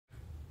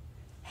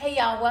Hey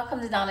y'all,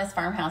 welcome to Donna's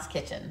Farmhouse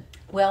Kitchen.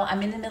 Well,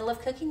 I'm in the middle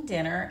of cooking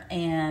dinner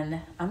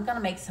and I'm gonna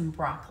make some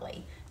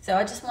broccoli. So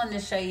I just wanted to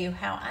show you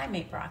how I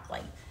make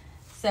broccoli.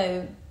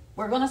 So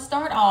we're gonna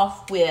start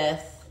off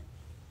with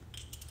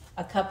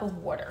a cup of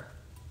water.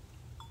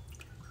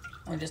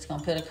 We're just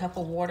gonna put a cup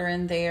of water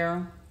in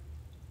there.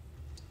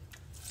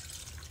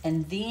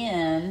 And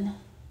then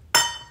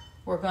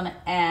we're gonna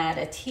add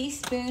a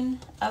teaspoon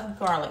of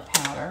garlic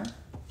powder.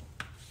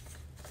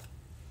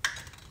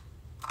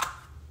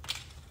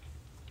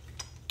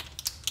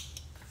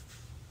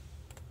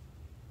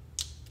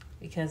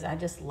 Because I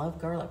just love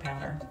garlic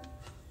powder.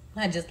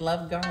 I just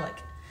love garlic.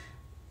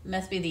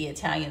 Must be the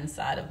Italian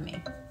side of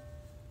me.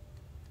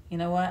 You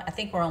know what? I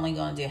think we're only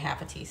going to do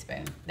half a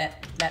teaspoon. I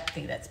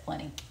think that's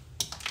plenty.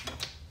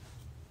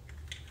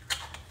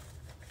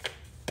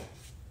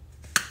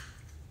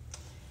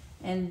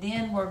 And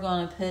then we're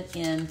going to put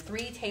in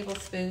 3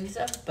 tablespoons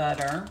of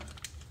butter.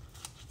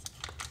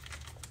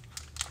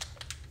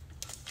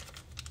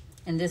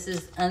 And this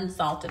is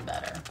unsalted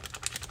butter.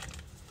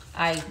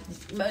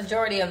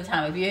 Majority of the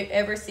time, if you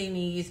ever see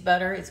me use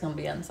butter, it's going to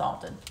be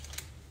unsalted.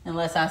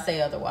 Unless I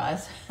say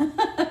otherwise.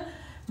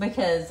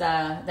 Because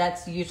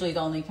that's usually the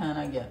only kind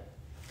I get.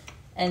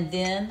 And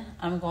then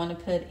I'm going to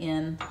put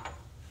in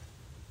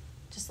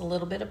just a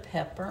little bit of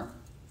pepper.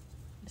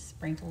 Just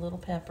sprinkle a little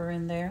pepper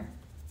in there.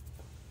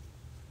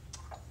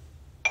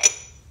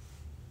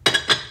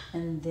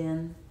 And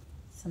then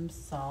some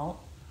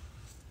salt.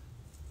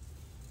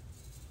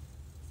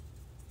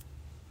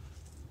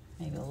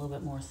 Maybe a little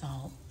bit more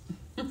salt.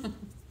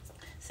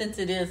 Since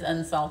it is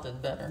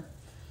unsalted butter.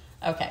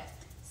 Okay,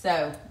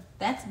 so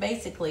that's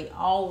basically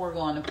all we're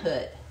going to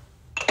put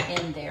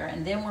in there.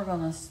 And then we're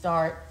going to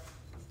start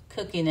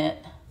cooking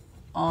it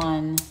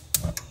on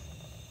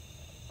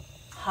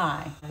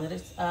high. Let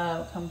it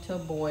come to a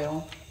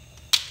boil.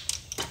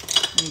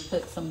 Let me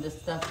put some of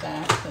this stuff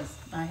back because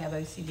I have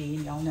OCD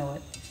and y'all know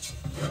it.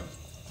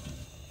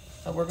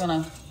 So we're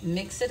going to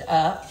mix it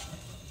up.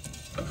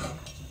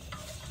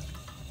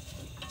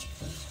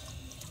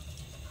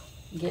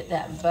 Get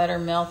that butter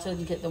melted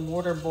and get the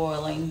water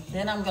boiling.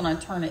 Then I'm going to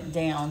turn it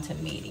down to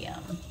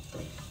medium.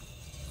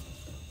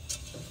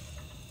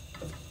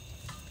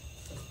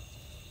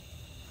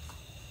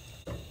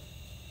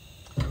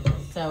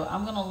 So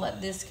I'm going to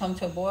let this come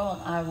to a boil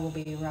and I will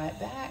be right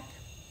back.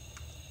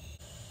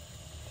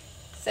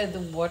 So the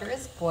water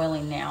is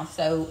boiling now.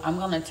 So I'm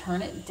going to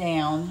turn it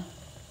down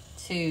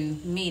to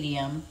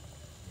medium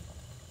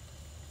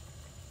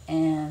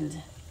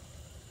and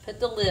put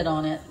the lid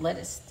on it. Let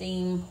it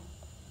steam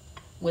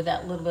with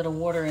that little bit of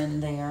water in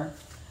there.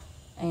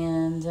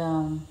 And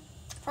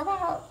for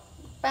about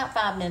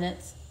 5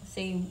 minutes,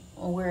 see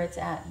where it's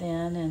at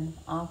then, and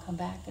I'll come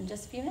back in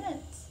just a few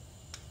minutes.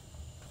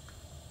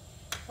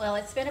 Well,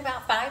 it's been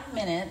about 5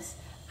 minutes.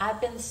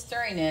 I've been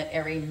stirring it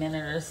every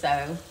minute or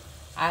so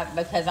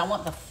because I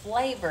want the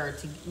flavor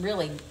to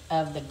really,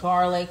 of the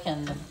garlic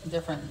and the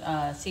different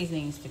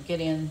seasonings to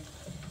get into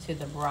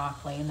the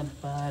broccoli and the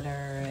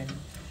butter.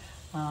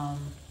 And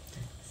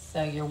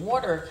so your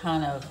water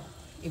kind of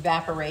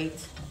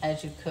evaporates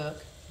as you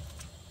cook.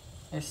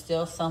 There's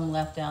still some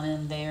left down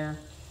in there,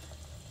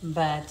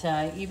 but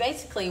you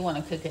basically want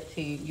to cook it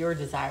to your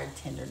desired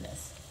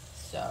tenderness,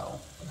 so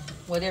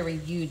whatever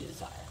you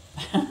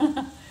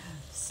desire.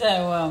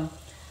 So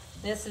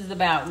this is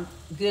about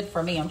good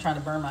for me. I'm trying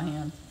to burn my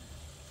hand.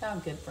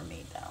 About good for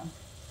me though.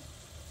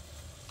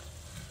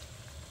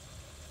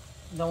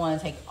 Don't want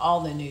to take all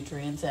the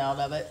nutrients out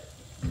of it,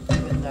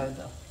 even though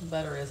the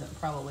butter isn't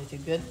probably too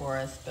good for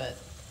us, but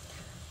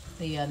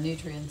the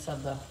nutrients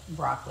of the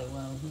broccoli,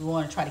 we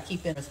want to try to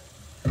keep it as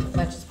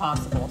much as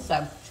possible.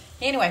 So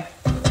anyway,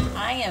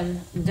 I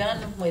am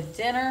done with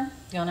dinner.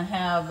 Gonna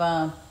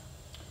have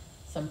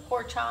some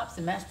pork chops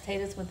and mashed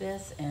potatoes with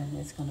this, and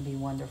it's going to be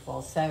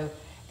wonderful. So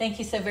thank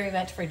you so very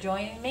much for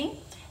joining me.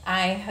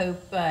 I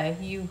hope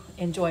you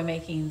enjoy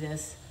making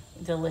this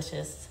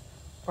delicious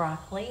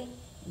broccoli.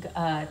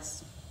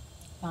 It's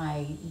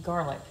my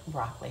garlic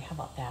broccoli. How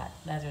about that?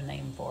 That's a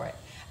name for it.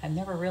 I've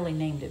never really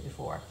named it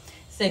before.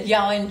 So if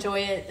y'all enjoy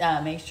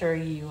it, make sure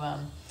you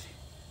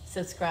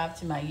subscribe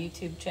to my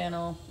YouTube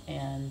channel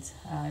and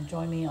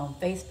join me on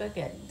Facebook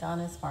at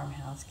Donna's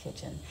Farmhouse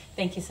Kitchen.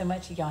 Thank you so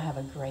much. Y'all have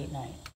a great night.